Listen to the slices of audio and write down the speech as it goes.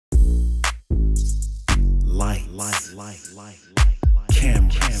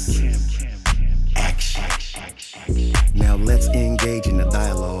cameras, action. Now let's engage in the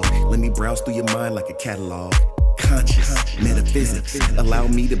dialogue. Let me browse through your mind like a catalog. Conscious metaphysics, allow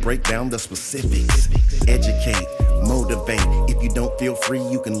me to break down the specifics. Educate, motivate. If you don't feel free,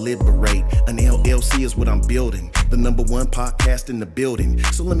 you can liberate. An LLC is what I'm building, the #1 podcast in the building.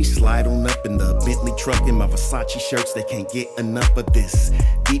 So let me slide on up in the Bentley truck in my Versace shirts. They can't get enough of this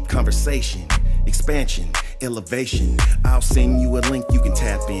deep conversation, expansion, elevation. I'll send you a link you can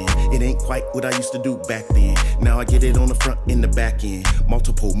tap in. It ain't quite what I used to do back then. Now I get it on the front and the back end.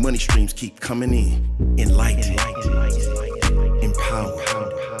 Multiple money streams keep coming in. Enlightened.